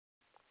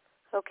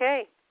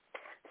Okay.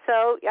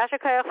 So, Yasher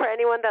Koach for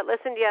anyone that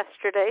listened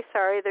yesterday.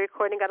 Sorry, the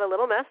recording got a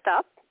little messed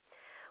up.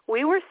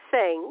 We were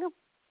saying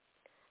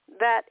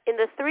that in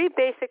the three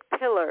basic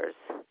pillars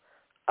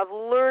of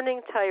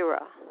learning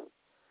Torah,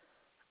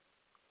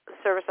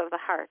 service of the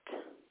heart,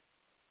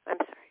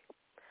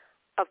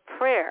 of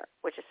prayer,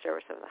 which is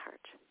service of the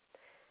heart,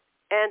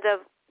 and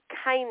of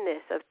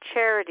kindness, of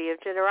charity, of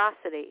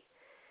generosity,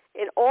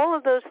 in all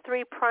of those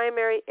three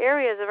primary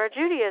areas of our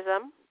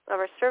Judaism, of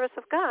our service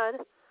of God,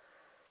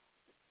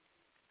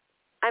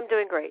 I'm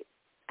doing great.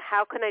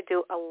 How can I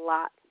do a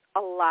lot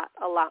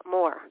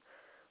more?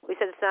 We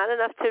said it's not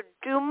enough to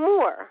do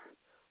more,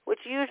 which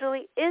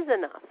usually is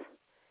enough.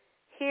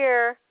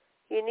 Here,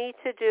 you need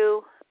to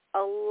do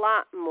a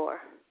lot more.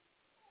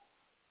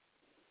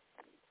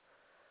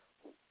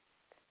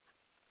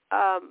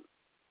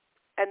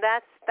 And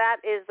that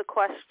is the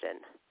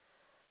question.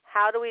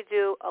 How do we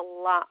do a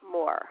lot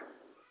more?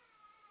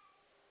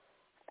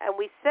 And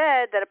we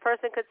said that a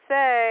person could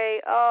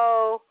say,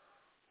 oh,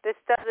 this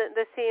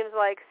seems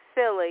like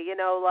silly,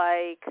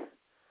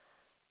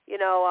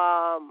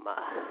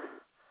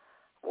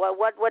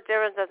 what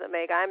difference does it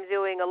make? I'm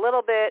doing a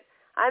little bit,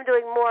 I'm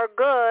doing more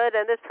good,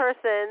 and this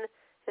person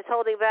is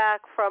holding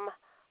back from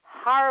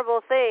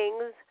horrible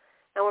things,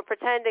 and we're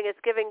pretending it's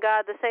giving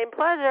God the same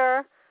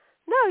pleasure.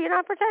 No, you're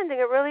not pretending.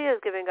 It really is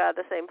giving God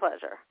the same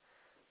pleasure.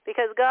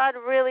 Because God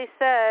really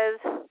says,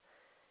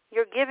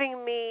 you're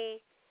giving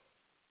me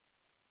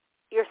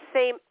your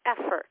same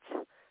effort.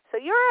 So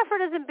your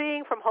effort isn't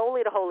being from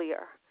holy to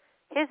holier.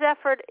 His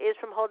effort is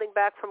from holding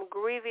back from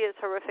grievous,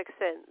 horrific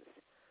sins.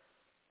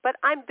 But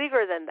I'm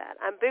bigger than that.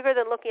 I'm bigger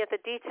than looking at the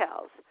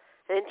details.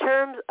 And in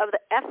terms of the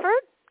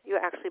effort, you're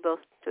actually both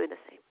doing the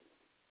same.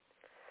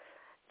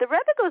 The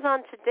Rebbe goes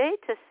on today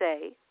to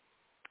say,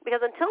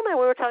 because until now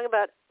we were talking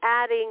about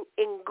adding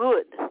in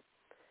good.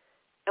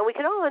 And we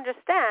can all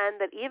understand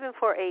that even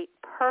for a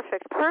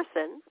perfect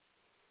person,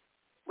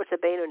 which a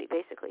Beinoni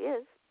basically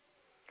is,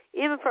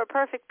 even for a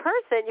perfect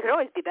person, you can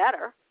always be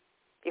better.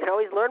 You can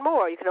always learn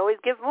more. You can always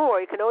give more.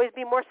 You can always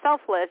be more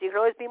selfless. You can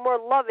always be more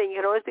loving. You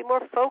can always be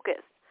more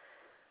focused.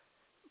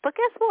 But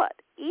guess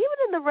what? Even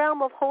in the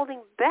realm of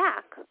holding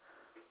back,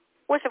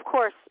 which of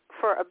course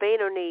for a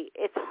Beinoni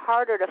it's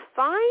harder to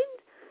find,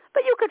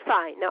 but you could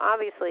find. Now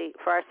obviously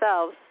for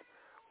ourselves,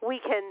 we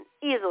can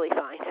easily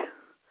find.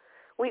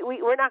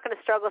 We're not going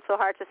to struggle so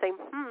hard to say,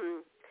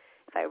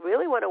 if I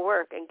really want to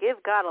work and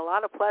give God a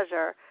lot of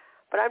pleasure,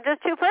 but I'm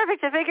just too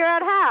perfect to figure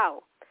out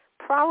how,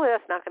 probably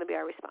that's not going to be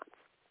our response.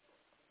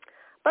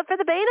 But for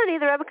the Beinoni,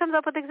 the Rebbe comes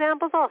up with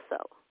examples also,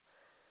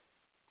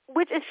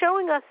 which is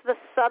showing us the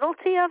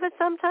subtlety of it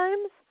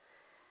sometimes.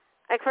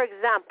 Like, for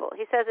example,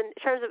 he says in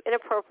terms of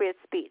inappropriate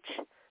speech,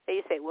 that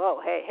you say,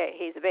 whoa, hey,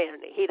 he's a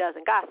Beinoni. He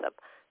doesn't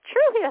gossip.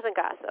 True, he doesn't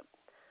gossip.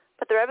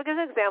 But the Rebbe gives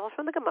examples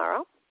from the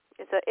Gemara.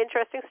 It's an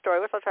interesting story,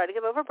 which I'll try to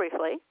give over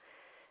briefly.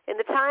 In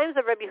the times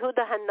of Rabbi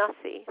Yehuda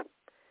HaNasi,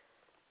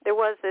 it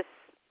was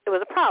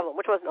a problem,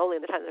 which wasn't only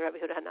in the times of Rabbi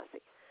Yehuda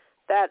HaNasi,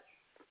 that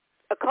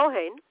a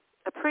Kohen,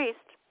 a priest,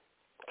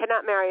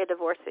 cannot marry a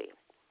divorcee.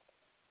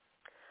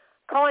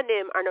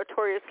 Kohanim are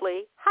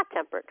notoriously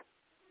hot-tempered.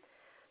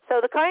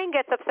 So the Kohen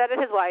gets upset at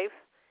his wife,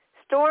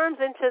 storms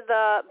into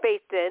the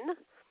Beit Din,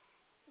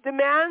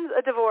 demands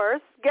a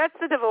divorce, gets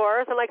the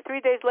divorce, and like 3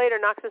 days later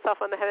knocks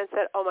himself on the head and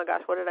said, oh my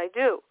gosh, what did I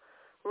do?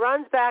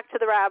 Runs back to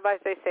the rabbis.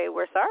 They say,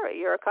 we're sorry,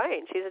 you're a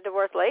Kohen. She's a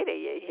divorced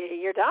lady.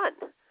 You're done.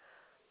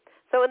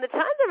 So in the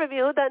times of Rabbi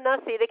Yehuda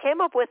HaNasi, they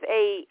came up with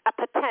a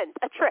patent,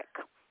 a trick,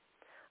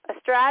 a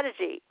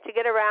strategy to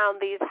get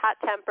around these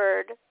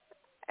hot-tempered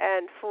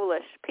and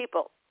foolish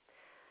people.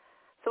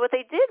 So what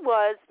they did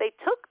was they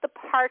took the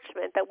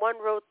parchment that one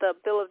wrote the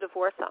bill of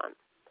divorce on,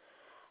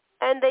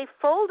 and they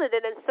folded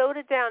it and sewed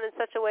it down in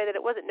such a way that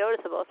it wasn't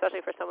noticeable, especially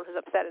for someone who's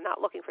upset and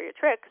not looking for your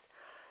tricks.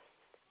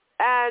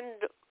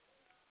 And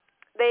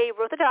they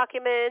wrote the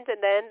document,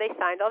 and then they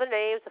signed all the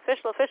names,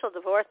 official,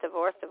 divorce,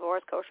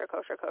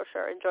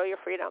 kosher, enjoy your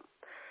freedom.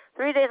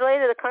 3 days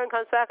later, the Kohen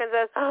comes back and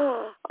says,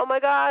 oh my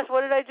gosh,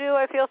 what did I do?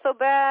 I feel so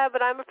bad,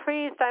 but I'm a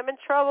priest. I'm in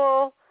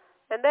trouble.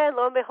 And then,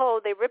 lo and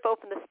behold, they rip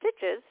open the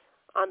stitches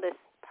on this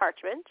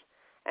parchment,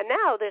 and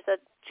now there's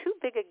too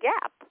big a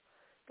gap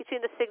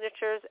between the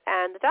signatures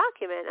and the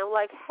document. And I'm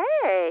like,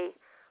 hey,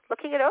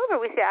 looking it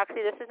over, we say,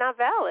 actually, this is not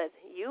valid.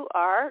 You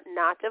are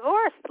not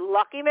divorced.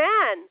 Lucky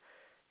man.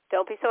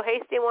 Don't be so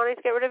hasty in wanting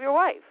to get rid of your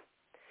wife.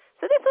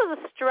 So this was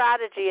a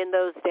strategy in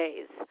those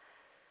days.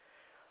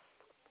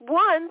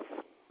 Once,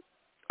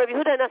 Rabbi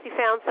Yehuda HaNasi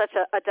found such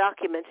a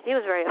document, and he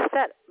was very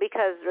upset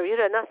because Rabbi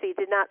Yehuda HaNasi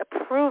did not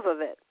approve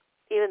of it,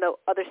 even though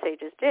other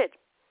sages did.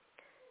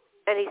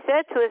 And he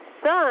said to his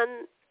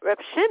son, Reb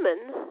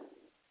Shimon,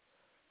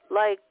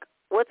 like,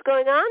 what's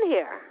going on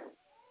here?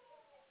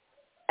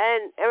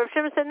 And Reb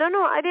Shimon said,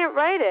 no, I didn't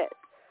write it.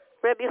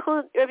 Rabbi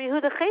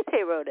Yehuda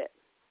Chete wrote it.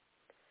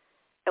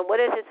 And what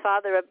did his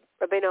father,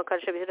 Rabbeinu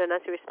HaKadosh Rabbi Yehuda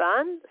HaNasi,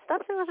 respond?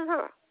 Stop saying Lashon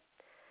Hara.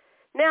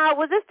 Now,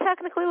 was this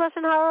technically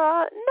Lashon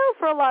Hara? No,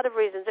 for a lot of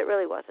reasons, it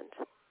really wasn't.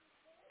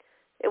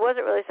 It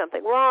wasn't really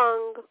something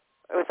wrong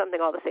or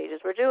something all the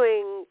sages were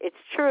doing. It's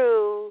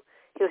true.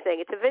 He was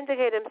saying it to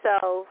vindicate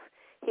himself.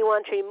 He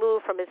wanted to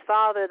remove from his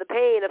father the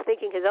pain of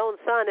thinking his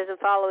own son isn't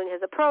following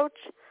his approach.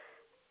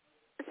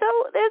 So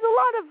there's a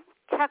lot of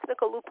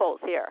technical loopholes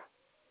here.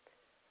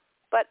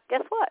 But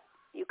guess what?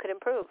 You could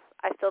improve.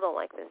 I still don't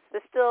like this.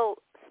 This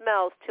still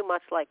smells too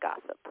much like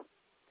gossip.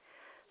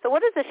 So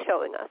what is this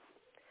showing us?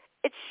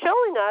 It's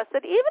showing us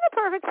that even a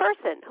perfect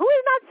person who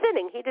is not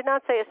sinning, he did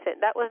not say a sin.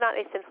 That was not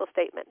a sinful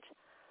statement.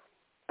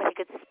 But he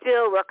could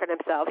still work on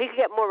himself. He could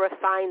get more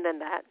refined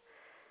than that.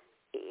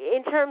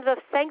 In terms of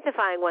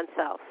sanctifying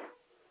oneself.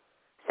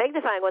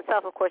 Sanctifying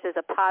oneself, of course, is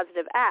a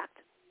positive act.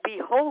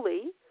 Be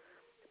holy,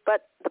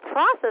 but the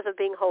process of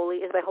being holy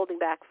is by holding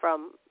back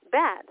from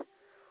bad.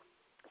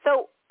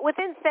 So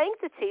within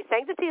sanctity,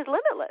 sanctity is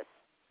limitless.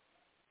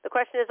 The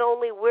question is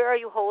only where are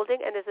you holding,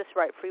 and is this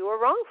right for you or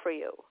wrong for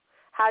you?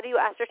 How do you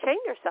ascertain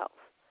yourself?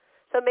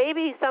 So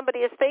maybe somebody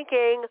is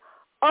thinking,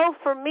 oh,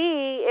 for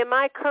me, in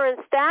my current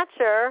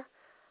stature,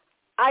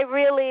 I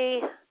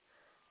really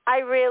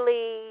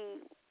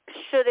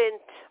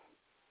shouldn't,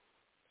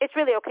 it's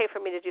really okay for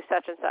me to do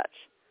such and such.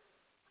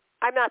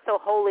 I'm not so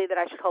holy that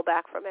I should hold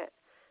back from it.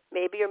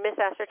 Maybe you're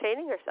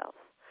misascertaining yourself.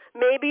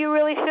 Maybe you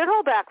really should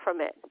hold back from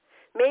it.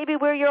 Maybe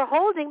where you're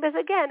holding, because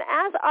again,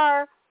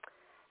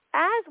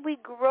 as we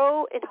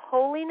grow in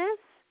holiness,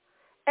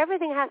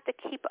 everything has to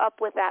keep up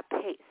with that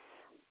pace.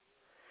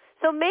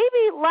 So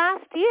maybe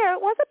last year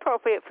it was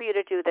appropriate for you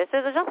to do this.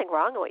 There's nothing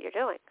wrong in what you're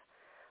doing.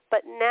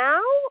 But now,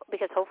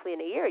 because hopefully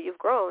in a year you've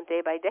grown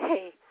day by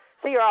day,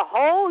 so you're a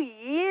whole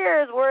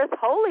year's worth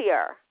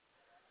holier.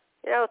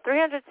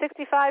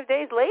 365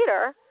 days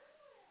later,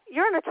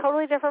 you're on a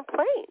totally different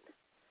plane.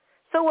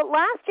 So what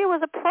last year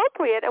was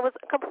appropriate and was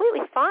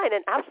completely fine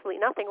and absolutely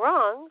nothing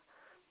wrong,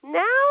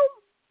 now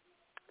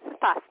it's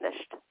fast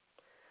nicht.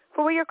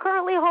 For where you're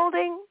currently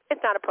holding,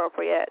 it's not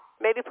appropriate.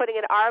 Maybe putting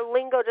in our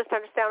lingo just to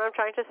understand what I'm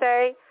trying to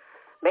say.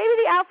 Maybe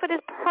the outfit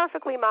is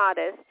perfectly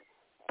modest,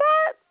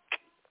 but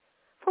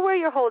for where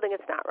you're holding,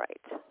 it's not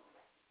right.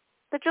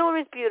 The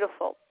jewelry is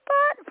beautiful,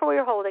 but for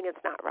where you're holding,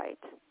 it's not right.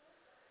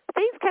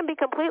 Things can be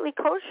completely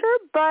kosher,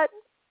 but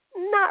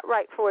not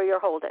right for where you're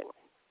holding.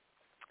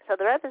 So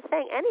the Rebbe is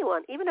saying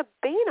anyone, even a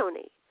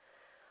Benoni,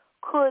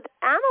 could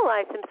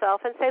analyze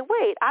himself and say,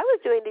 wait, I was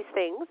doing these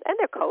things, and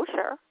they're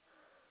kosher,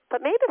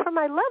 but maybe for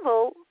my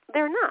level,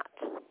 they're not.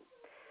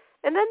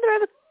 And then the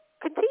Rebbe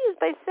continues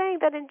by saying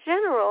that in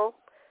general,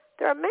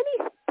 there are many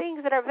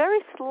things that are very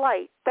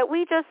slight that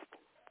we just,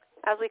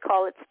 as we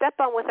call it, step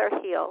on with our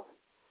heel.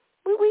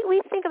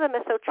 We think of them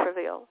as so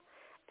trivial.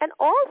 And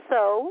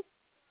also,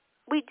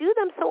 we do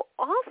them so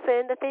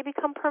often that they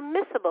become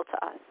permissible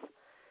to us.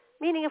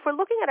 Meaning if we're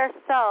looking at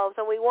ourselves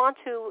and we want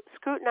to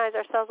scrutinize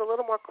ourselves a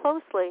little more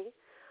closely,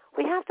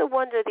 we have to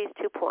wonder these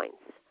 2 points.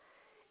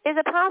 Is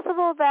it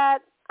possible that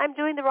I'm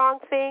doing the wrong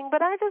thing,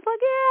 but I just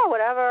yeah,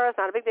 whatever, it's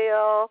not a big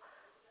deal.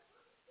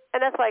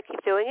 And that's why I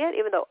keep doing it,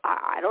 even though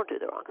I don't do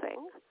the wrong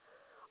thing.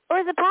 Or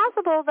is it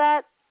possible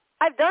that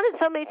I've done it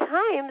so many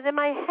times in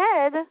my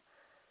head,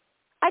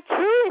 I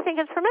truly think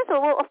it's permissible.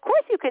 Well, of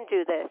course you can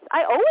do this.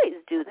 I always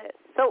do this.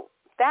 So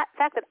that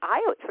fact that I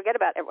always forget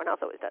about everyone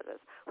else always does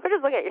this. We're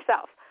just looking at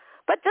yourself.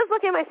 But just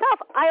looking at myself,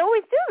 I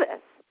always do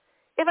this.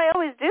 If I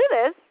always do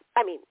this,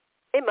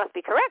 it must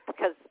be correct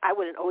because I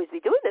wouldn't always be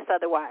doing this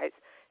otherwise.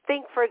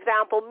 Think, for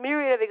example,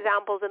 myriad of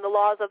examples in the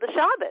laws of the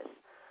Shabbos,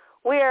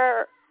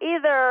 where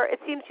either it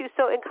seems to you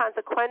so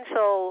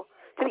inconsequential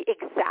to be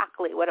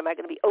exactly, what am I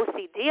going to be,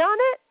 OCD on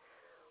it?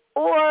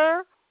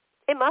 Or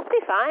it must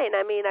be fine.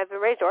 I've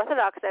been raised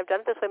Orthodox and I've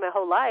done it this way my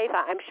whole life.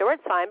 I'm sure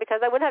it's fine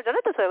because I wouldn't have done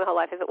it this way my whole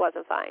life if it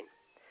wasn't fine.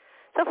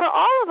 So for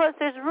all of us,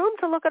 there's room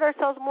to look at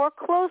ourselves more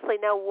closely.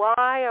 Now,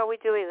 why are we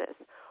doing this?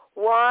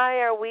 Why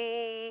are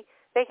we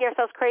making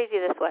ourselves crazy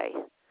this way?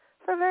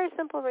 For a very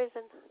simple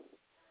reason.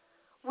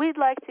 We'd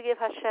like to give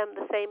Hashem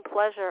the same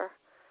pleasure,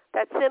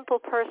 that simple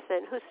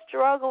person who's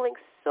struggling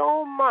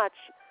so much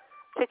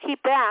to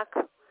keep back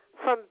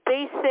from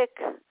basic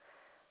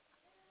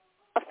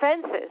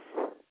offenses.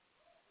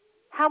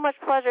 How much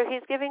pleasure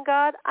he's giving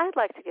God, I'd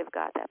like to give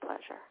God that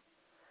pleasure.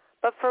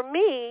 But for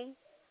me,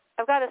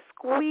 I've got to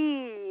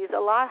squeeze a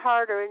lot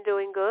harder in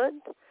doing good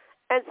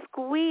and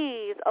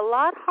squeeze a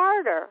lot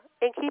harder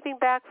in keeping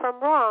back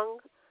from wrong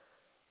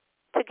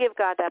to give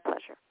God that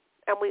pleasure.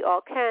 And we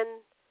all can,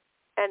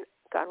 and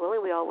God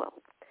willing, we all will.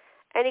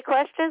 Any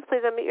questions?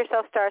 Please unmute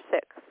yourself, *6.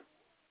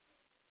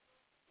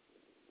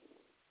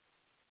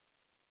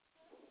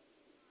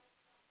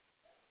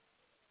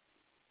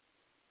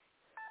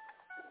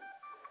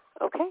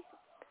 Okay.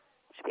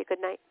 Should be a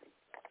good night.